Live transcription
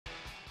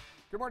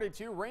Good morning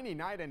to you. Rainy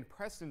night in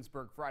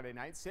Prestonsburg Friday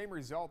night. Same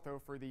result, though,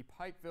 for the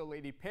Pikeville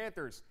Lady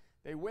Panthers.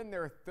 They win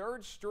their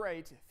third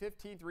straight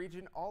 15th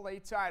Region All-A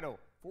title,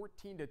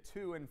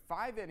 14-2 in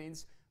 5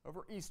 innings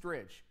over East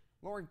Ridge.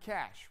 Lauren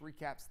Cash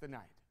recaps the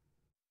night.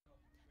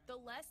 The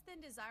less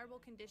than desirable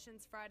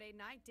conditions Friday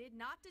night did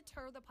not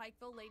deter the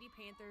Pikeville Lady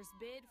Panthers'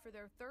 bid for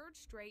their third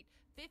straight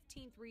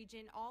 15th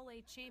Region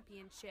All-A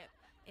championship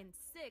and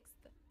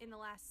 6th in the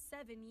last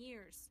 7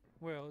 years.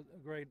 Well, a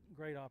great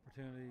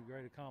opportunity,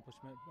 great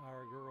accomplishment by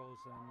our girls,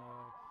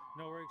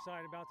 and we're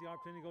excited about the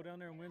opportunity to go down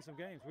there and win some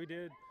games. We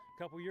did a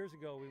couple years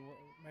ago. We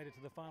made it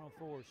to the Final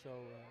Four, so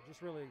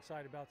just really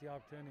excited about the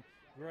opportunity.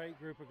 Great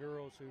group of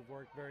girls who've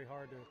worked very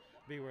hard to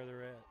be where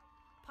they're at.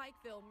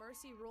 Pikeville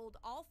Mercy ruled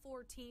all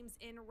 4 teams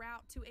en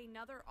route to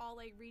another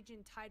All-A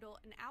region title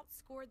and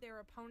outscored their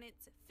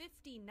opponents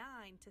 59-6.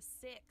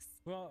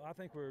 Well, I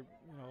think we're,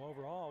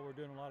 overall we're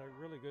doing a lot of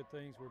really good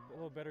things. We're a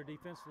little better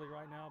defensively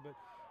right now, but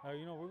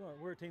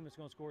we're a team that's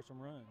going to score some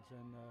runs,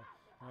 and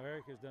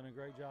Erica's done a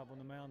great job on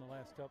the mound the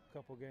last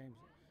couple games,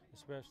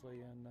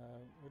 especially, and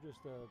we're just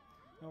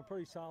a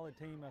pretty solid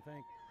team, I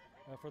think,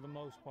 for the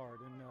most part,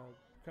 and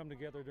come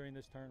together during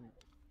this tournament.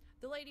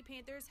 The Lady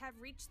Panthers have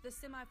reached the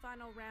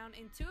semifinal round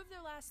in 2 of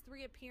their last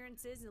 3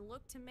 appearances and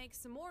look to make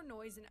some more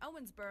noise in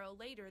Owensboro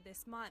later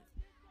this month.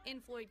 In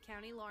Floyd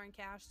County, Lauren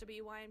Cash,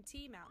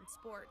 WYMT Mountain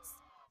Sports.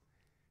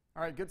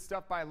 All right, good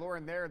stuff by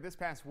Lauren there. This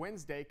past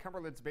Wednesday,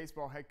 Cumberland's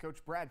baseball head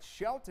coach Brad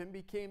Shelton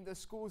became the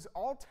school's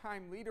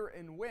all-time leader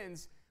in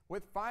wins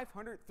with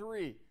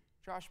 503.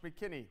 Josh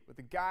McKinney with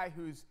the guy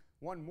who's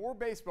won more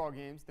baseball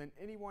games than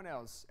anyone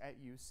else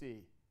at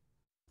UC.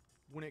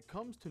 When it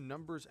comes to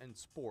numbers and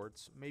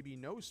sports, maybe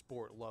no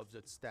sport loves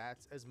its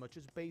stats as much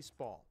as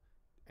baseball.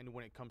 And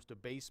when it comes to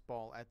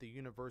baseball at the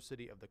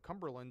University of the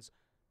Cumberlands,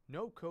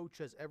 no coach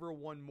has ever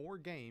won more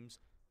games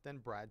than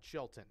Brad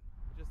Shelton.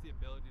 Just the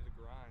ability to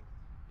grind.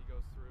 He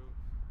goes through,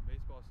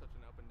 baseball is such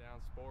an up and down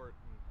sport,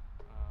 and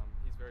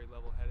he's very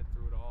level-headed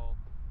through it all,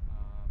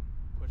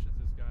 pushes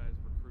his guys,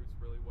 recruits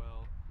really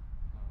well,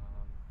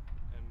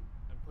 and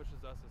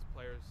pushes us as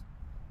players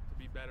to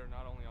be better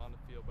not only on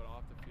the field but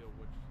off the field,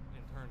 which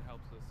in turn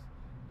helps us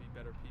be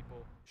better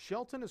people.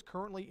 Shelton is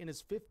currently in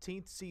his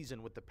 15th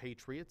season with the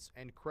Patriots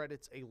and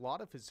credits a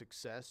lot of his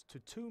success to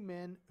 2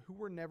 men who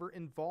were never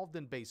involved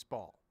in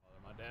baseball.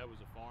 My dad was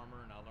a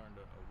farmer, and I learned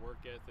a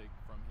work ethic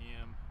from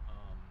him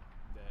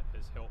that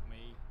has helped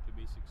me to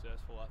be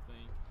successful, I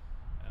think.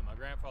 My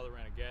grandfather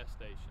ran a gas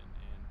station,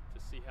 and to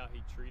see how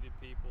he treated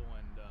people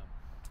and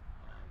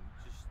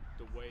just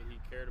the way he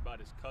cared about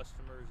his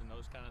customers and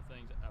those kind of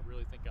things, I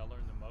really think I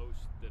learned the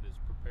most that has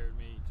prepared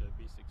me to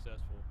be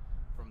successful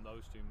from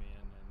those 2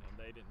 men, and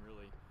they didn't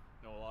really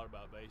know a lot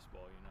about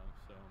baseball,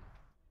 so.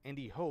 And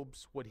he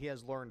hopes what he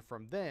has learned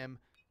from them,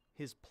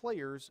 his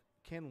players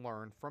can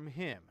learn from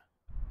him.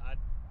 I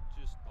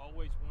just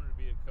always wanted to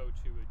be a coach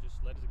who would just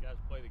let his guys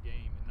play the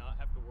game and not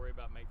have to worry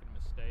about making a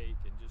mistake,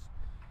 and just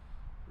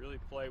really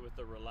play with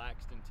a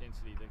relaxed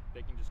intensity.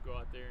 They can just go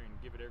out there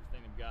and give it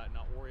everything they've got,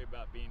 not worry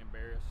about being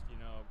embarrassed,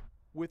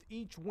 With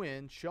each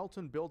win,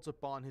 Shelton builds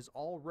upon his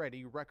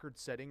already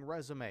record-setting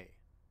resume,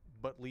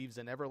 but leaves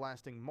an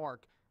everlasting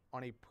mark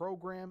on a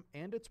program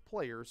and its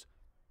players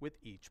with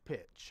each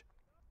pitch.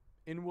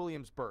 In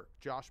Williamsburg,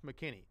 Josh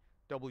McKinney,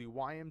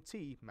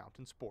 WYMT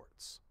Mountain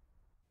Sports.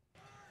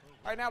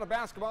 All right, now to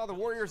basketball. The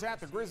Warriors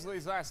at the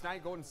Grizzlies last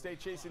night. Golden State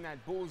chasing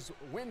that Bulls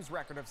wins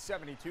record of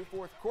 72.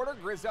 Fourth quarter,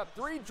 Grizz up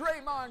 3.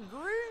 Draymond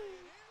Green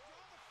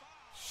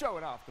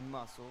showing off the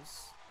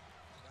muscles.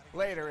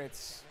 Later,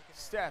 it's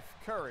Steph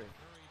Curry.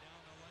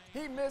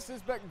 He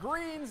misses, but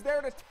Green's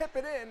there to tip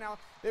it in. Now,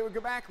 they would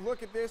go back,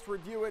 look at this,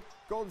 review it.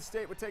 Golden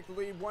State would take the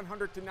lead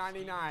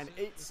 100-99.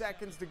 8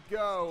 seconds to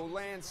go.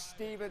 Lance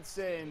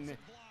Stevenson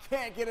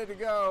can't get it to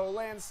go.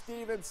 Lance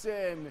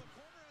Stevenson,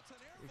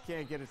 he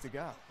can't get it to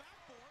go.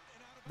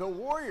 The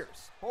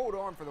Warriors hold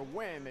on for the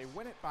win. They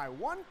win it by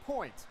 1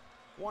 point,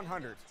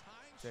 100-99.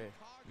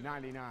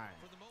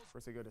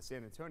 First, they go to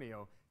San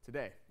Antonio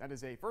today. That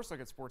is a first look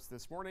at sports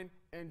this morning.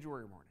 Enjoy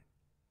your morning.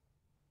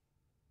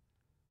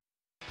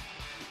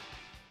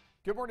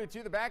 Good morning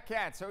to the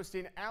Batcats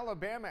hosting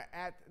Alabama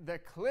at the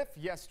Cliff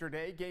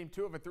yesterday. Game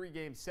 2 of a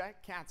 3-game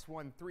set. Cats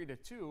won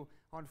 3-2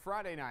 on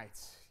Friday night.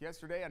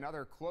 Yesterday,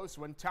 another close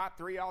one. Top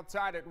 3 all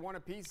tied at 1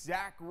 apiece.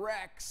 Zach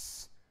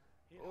Rex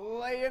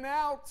laying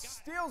out,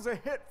 steals a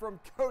hit from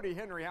Cody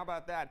Henry. How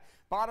about that?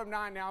 Bottom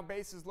 9 now,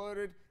 bases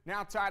loaded.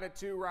 Now tied at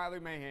 2, Riley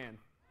Mahan.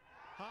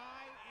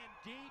 High and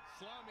deep.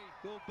 Slummy.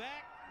 Go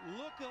back,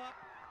 look up.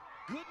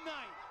 Good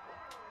night.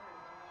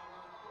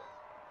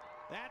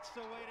 That's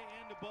the way to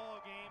end a ball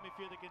game if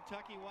you're the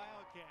Kentucky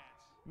Wildcats.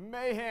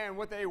 Mahan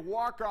with a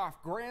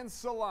walk-off grand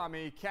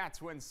salami.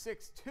 Cats win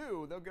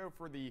 6-2. They'll go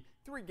for the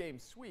 3-game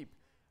sweep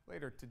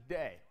later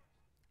today.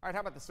 All right,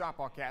 how about the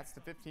softball Cats, the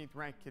 15th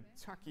ranked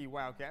Kentucky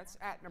Wildcats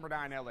at number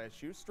 9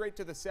 LSU. Straight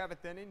to the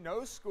 7th inning,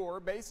 no score,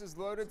 bases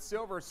loaded.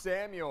 Silver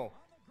Samuel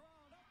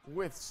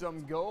with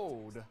some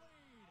gold.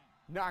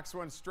 Knocks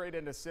one straight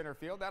into center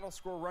field. That'll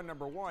score run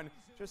number 1,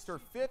 just her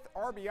 5th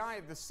RBI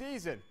of the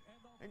season.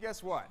 And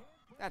guess what?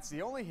 That's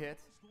the only hit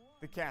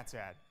the Cats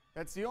had.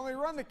 That's the only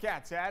run the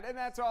Cats had, and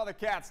that's all the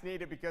Cats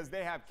needed because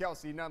they have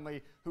Kelsey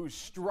Nunley, who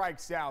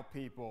strikes out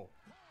people.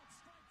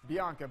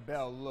 Bianca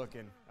Bell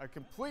looking. A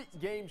complete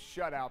game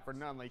shutout for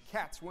Nunley.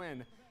 Cats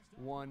win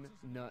 1-0.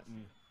 All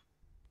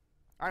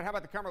right, how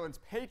about the Cumberland's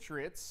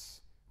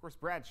Patriots? Of course,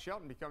 Brad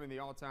Shelton becoming the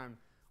all-time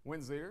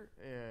wins leader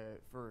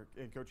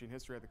in coaching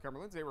history at the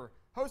Cumberlands. They were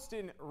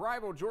hosting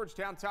rival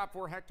Georgetown. Top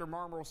four Hector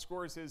Marmorell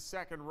scores his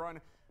second run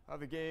of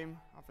the game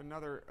off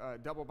another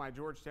double by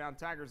Georgetown.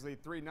 Tigers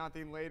lead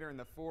 3-0 later in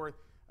the fourth.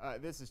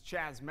 This is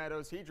Chaz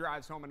Meadows. He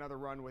drives home another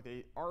run with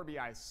a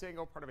RBI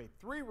single, part of a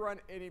 3-run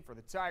inning for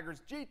the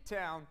Tigers.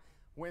 G-Town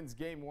wins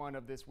game one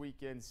of this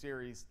weekend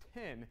series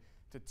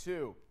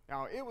 10-2.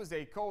 Now, it was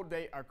a cold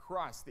day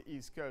across the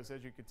East Coast,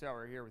 as you can tell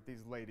right here with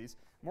these ladies.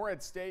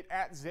 Morehead State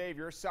at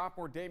Xavier.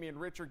 Sophomore Damian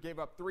Richard gave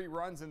up 3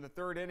 runs in the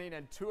third inning,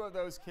 and 2 of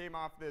those came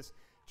off this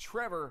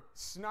Trevor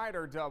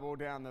Snyder double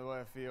down the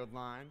left field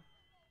line.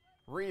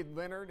 Reed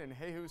Leonard and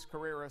Jesus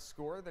Carrera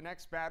score. The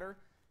next batter,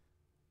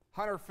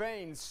 Hunter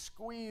Fain,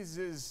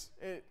 squeezes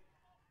it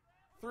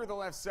through the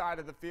left side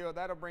of the field.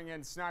 That'll bring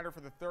in Snyder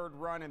for the third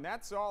run, and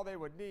that's all they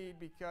would need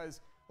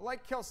because,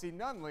 like Kelsey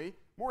Nunley,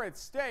 Morehead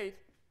State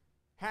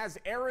has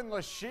Aaron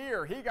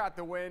Lashier. He got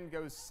the win,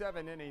 goes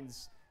 7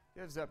 innings,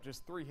 gives up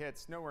just 3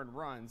 hits, no earned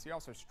runs. He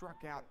also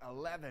struck out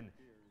 11.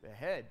 The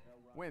Head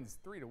wins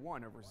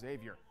 3-1 over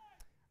Xavier.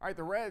 All right,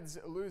 the Reds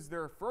lose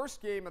their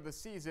first game of the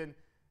season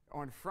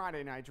on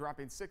Friday night,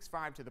 dropping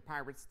 6-5 to the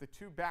Pirates. The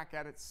two back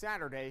at it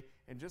Saturday,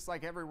 and just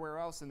like everywhere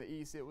else in the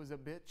East, it was a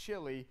bit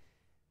chilly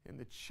in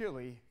the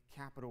chilly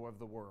capital of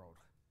the world.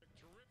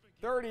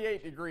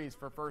 38 degrees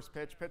for first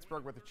pitch.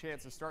 Pittsburgh with a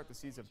chance to start the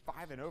season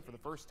 5-0 for the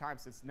first time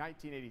since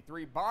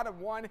 1983. Bottom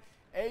one,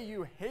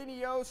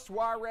 Eugenio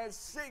Suarez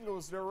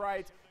singles to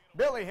right.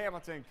 Billy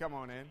Hamilton, come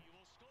on in.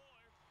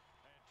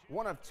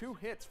 One of 2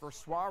 hits for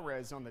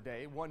Suarez on the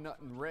day. 1-0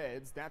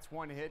 Reds. That's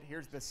 1 hit.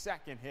 Here's the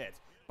second hit.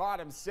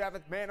 Bottom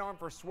 7th, man on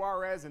for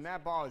Suarez, and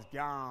that ball is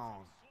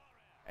gone.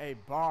 A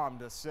bomb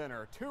to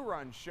center.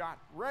 2-run shot.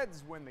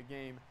 Reds win the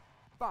game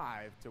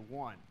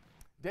 5-1.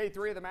 Day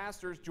 3 of the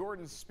Masters,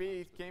 Jordan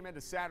Spieth came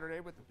into Saturday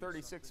with a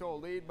 36-hole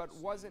lead, but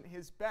wasn't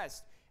his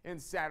best in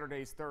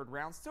Saturday's third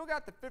round. Still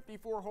got the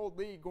 54-hole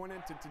lead going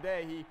into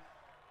today.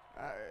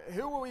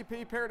 Who will he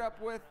be paired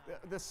up with?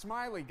 The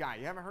Smiley guy.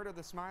 You haven't heard of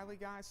the Smiley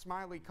guy?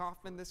 Smiley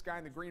Kaufman, this guy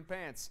in the green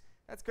pants.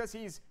 That's because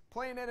he's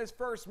playing in his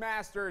first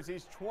Masters.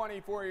 He's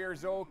 24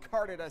 years old,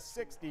 carded a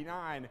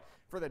 69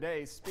 for the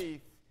day.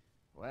 Spieth,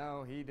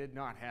 well, he did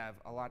not have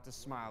a lot to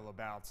smile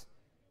about.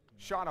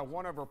 Shot a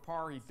 1 over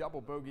par. He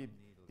double bogeyed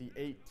the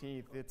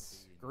 18th.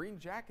 It's Green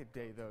Jacket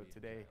Day, though,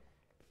 today,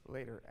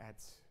 later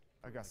at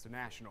Augusta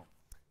National.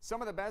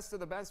 Some of the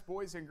best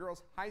boys and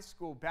girls high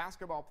school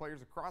basketball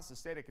players across the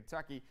state of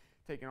Kentucky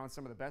taking on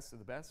some of the best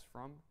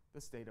from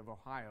the state of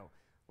Ohio.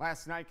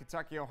 Last night,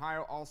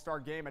 Kentucky-Ohio All-Star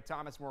game at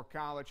Thomas More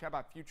College. How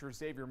about future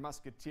Xavier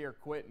Musketeer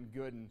Quentin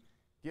Gooden?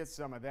 Get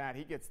some of that.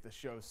 He gets the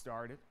show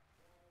started.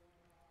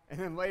 And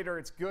then later,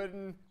 it's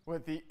Gooden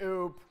with the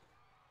oop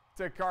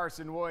to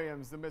Carson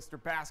Williams, the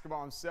Mr.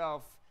 Basketball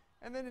himself.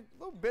 And then a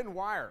little Ben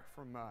Wire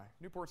from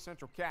Newport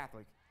Central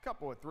Catholic. A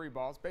couple of 3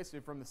 balls, basically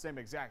from the same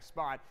exact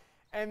spot.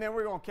 And then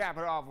we're going to cap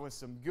it off with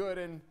some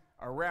Gooden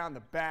around the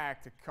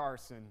back to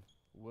Carson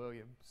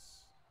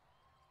Williams.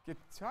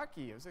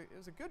 Kentucky, it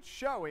was a good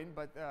showing,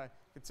 but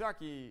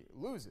Kentucky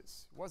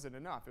loses. Wasn't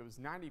enough. It was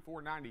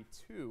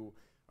 94-92.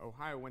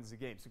 Ohio wins the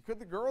game. So could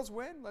the girls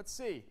win? Let's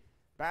see.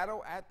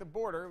 Battle at the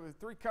border. With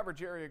 3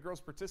 coverage area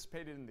girls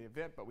participated in the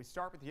event, but we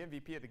start with the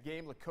MVP of the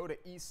game, Lakota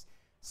East,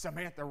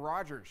 Samantha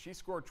Rogers. She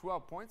scored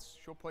 12 points.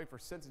 She'll play for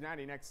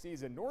Cincinnati next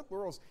season. North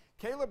Laurel's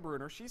Kayla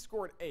Bruner, she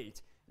scored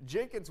 8.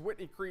 Jenkins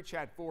Whitney Creech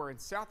had 4, and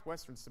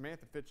Southwestern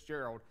Samantha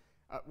Fitzgerald,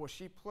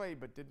 she played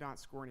but did not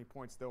score any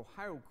points. The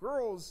Ohio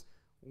girls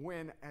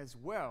win as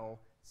well,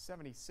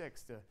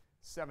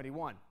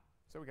 76-71.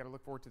 So we got to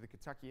look forward to the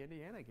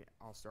Kentucky-Indiana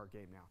All-Star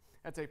game now.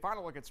 That's a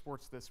final look at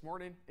sports this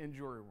morning.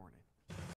 Enjoy your morning.